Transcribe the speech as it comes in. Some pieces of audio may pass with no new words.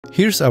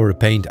Here's our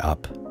Paint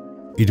app.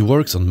 It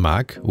works on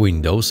Mac,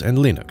 Windows and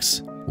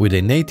Linux, with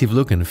a native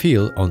look and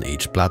feel on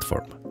each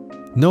platform.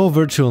 No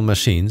virtual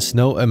machines,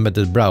 no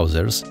embedded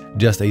browsers,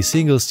 just a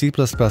single C++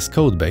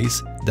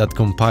 codebase that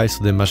compiles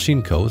to the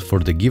machine code for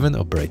the given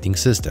operating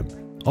system.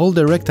 All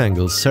the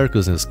rectangles,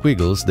 circles and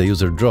squiggles the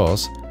user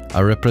draws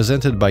are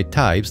represented by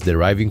types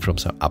deriving from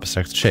some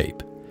abstract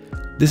shape.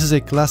 This is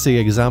a classic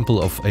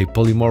example of a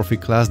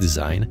polymorphic class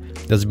design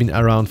that's been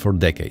around for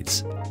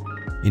decades.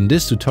 In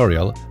this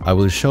tutorial, I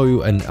will show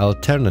you an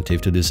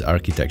alternative to this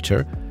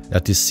architecture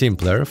that is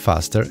simpler,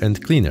 faster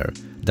and cleaner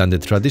than the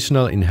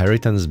traditional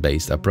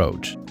inheritance-based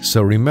approach.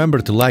 So remember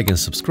to like and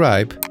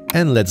subscribe,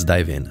 and let's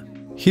dive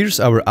in. Here's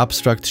our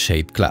abstract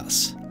shape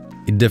class.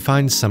 It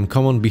defines some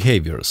common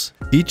behaviors.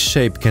 Each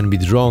shape can be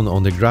drawn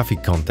on the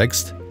graphic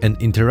context and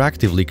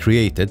interactively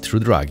created through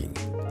dragging.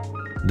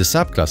 The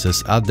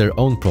subclasses add their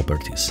own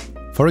properties.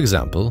 For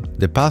example,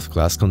 the path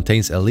class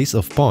contains a list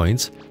of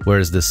points,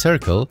 whereas the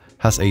circle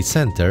has a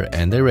center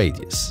and a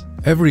radius.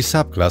 Every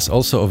subclass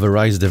also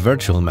overrides the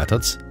virtual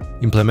methods,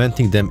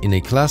 implementing them in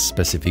a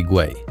class-specific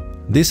way.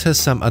 This has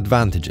some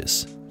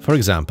advantages. For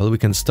example, we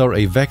can store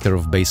a vector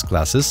of base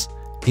classes,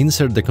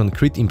 insert the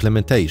concrete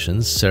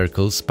implementations,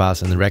 circles,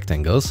 paths and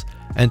rectangles,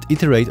 and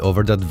iterate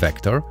over that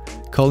vector,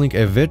 calling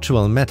a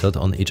virtual method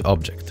on each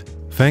object.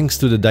 Thanks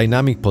to the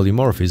dynamic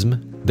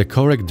polymorphism, the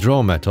correct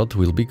draw method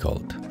will be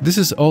called. This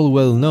is all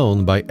well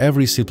known by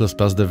every C++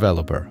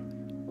 developer.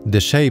 The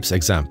shapes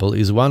example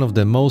is one of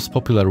the most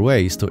popular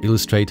ways to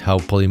illustrate how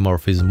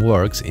polymorphism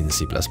works in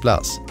C++.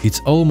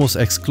 It's almost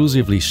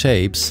exclusively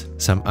shapes,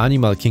 some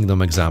Animal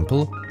Kingdom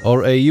example,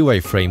 or a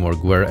UI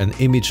framework where an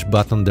image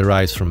button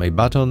derives from a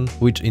button,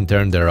 which in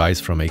turn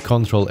derives from a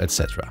control,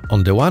 etc.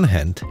 On the one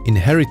hand,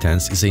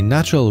 inheritance is a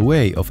natural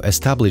way of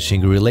establishing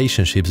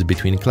relationships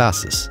between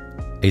classes.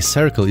 A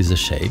circle is a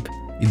shape,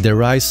 it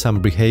derives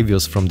some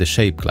behaviors from the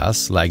shape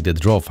class, like the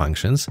draw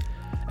functions,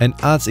 and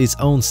adds its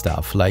own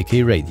stuff, like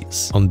a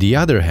radius. On the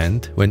other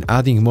hand, when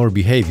adding more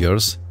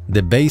behaviors,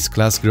 the base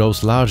class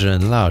grows larger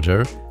and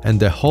larger, and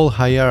the whole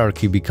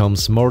hierarchy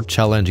becomes more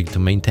challenging to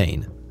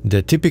maintain.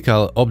 The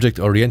typical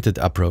object-oriented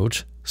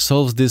approach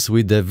solves this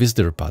with the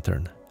visitor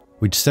pattern,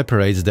 which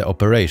separates the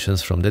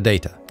operations from the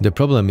data. The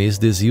problem is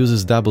this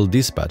uses double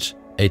dispatch,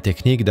 a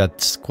technique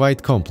that's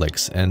quite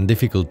complex and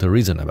difficult to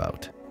reason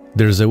about.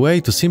 There's a way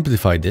to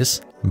simplify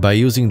this by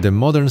using the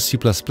modern C++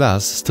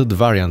 stud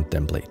variant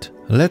template.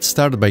 Let's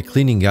start by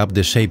cleaning up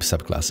the shape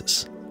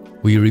subclasses.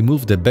 We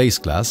remove the base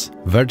class,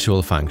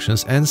 virtual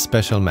functions and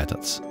special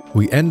methods.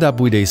 We end up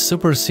with a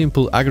super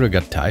simple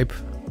aggregate type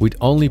with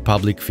only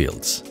public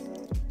fields.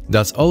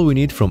 That's all we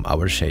need from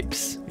our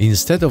shapes.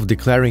 Instead of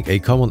declaring a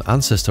common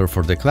ancestor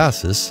for the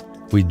classes,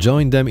 we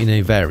join them in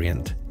a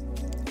variant.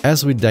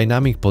 As with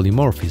dynamic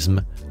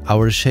polymorphism,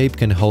 our shape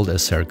can hold a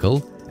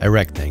circle, a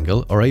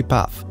rectangle or a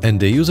path, and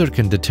the user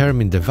can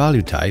determine the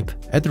value type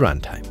at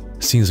runtime.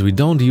 Since we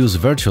don't use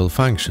virtual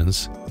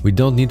functions, we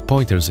don't need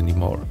pointers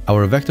anymore.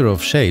 Our vector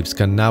of shapes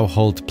can now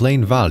hold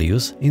plain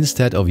values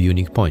instead of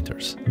unique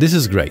pointers. This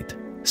is great.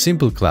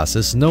 Simple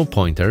classes, no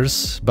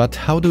pointers, but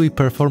how do we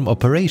perform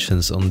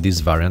operations on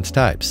these variant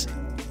types?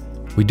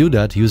 We do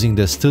that using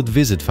the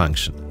studVisit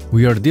function.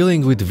 We are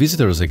dealing with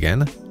visitors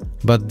again,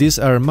 but these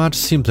are much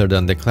simpler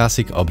than the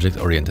classic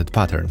object-oriented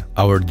pattern.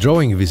 Our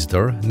drawing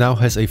visitor now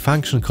has a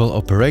function call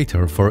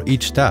operator for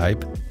each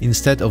type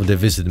instead of the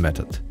visit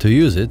method. To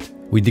use it,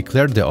 we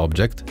declare the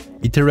object,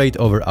 iterate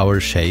over our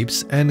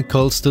shapes and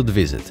call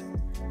studVisit.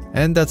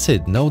 And that's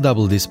it, no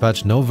double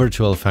dispatch, no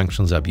virtual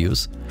functions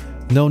abuse,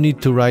 no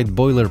need to write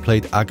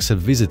boilerplate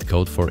accept visit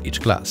code for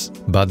each class.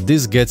 But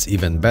this gets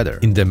even better.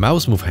 In the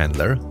mouse move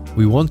handler,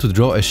 we want to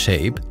draw a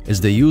shape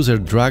as the user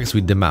drags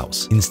with the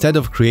mouse. Instead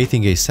of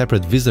creating a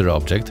separate visitor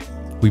object,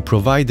 we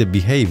provide the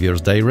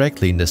behaviors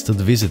directly in the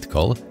studVisit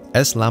call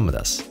as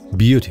lambdas.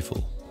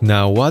 Beautiful.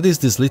 Now what is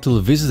this little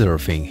visitor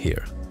thing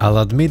here? I'll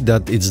admit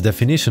that its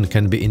definition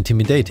can be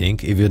intimidating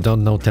if you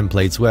don't know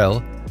templates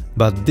well,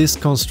 but this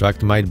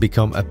construct might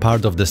become a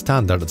part of the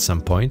standard at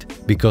some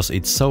point because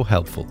it's so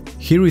helpful.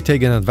 Here we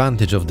take an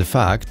advantage of the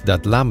fact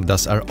that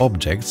lambdas are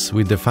objects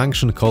with the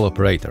function call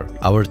operator.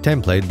 Our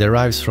template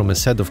derives from a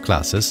set of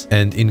classes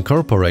and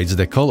incorporates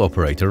the call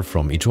operator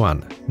from each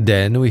one.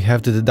 Then we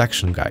have the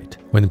deduction guide.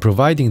 When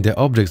providing the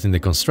objects in the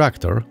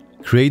constructor,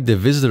 create the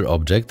visitor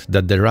object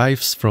that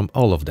derives from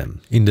all of them.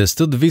 In the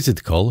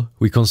studVisit call,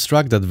 we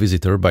construct that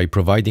visitor by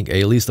providing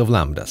a list of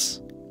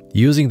lambdas.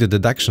 Using the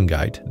deduction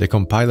guide, the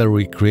compiler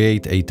will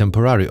create a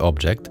temporary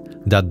object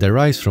that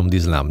derives from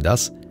these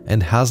lambdas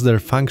and has their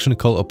function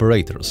call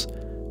operators,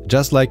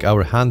 just like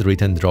our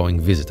handwritten drawing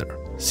visitor.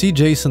 See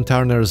Jason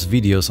Turner's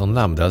videos on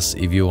lambdas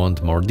if you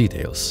want more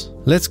details.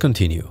 Let's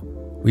continue.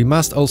 We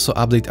must also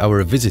update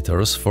our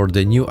visitors for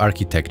the new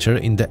architecture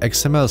in the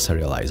XML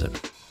serializer.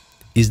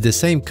 It's the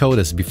same code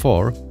as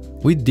before,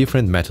 with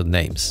different method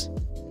names.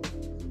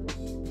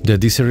 The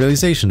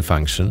deserialization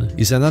function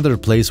is another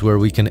place where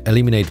we can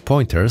eliminate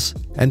pointers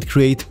and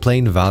create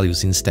plain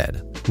values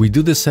instead. We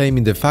do the same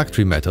in the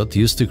factory method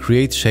used to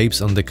create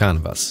shapes on the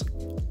canvas.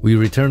 We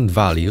return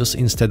values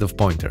instead of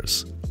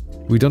pointers.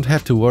 We don't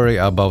have to worry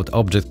about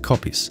object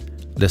copies.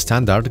 The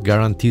standard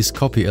guarantees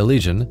copy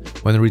elision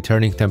when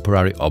returning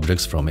temporary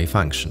objects from a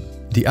function.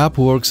 The app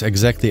works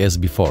exactly as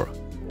before,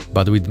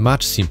 but with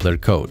much simpler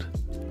code.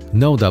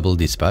 No double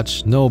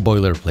dispatch, no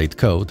boilerplate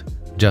code,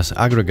 just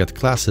aggregate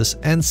classes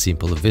and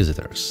simple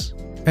visitors.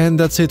 And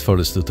that's it for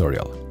this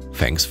tutorial.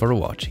 Thanks for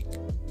watching.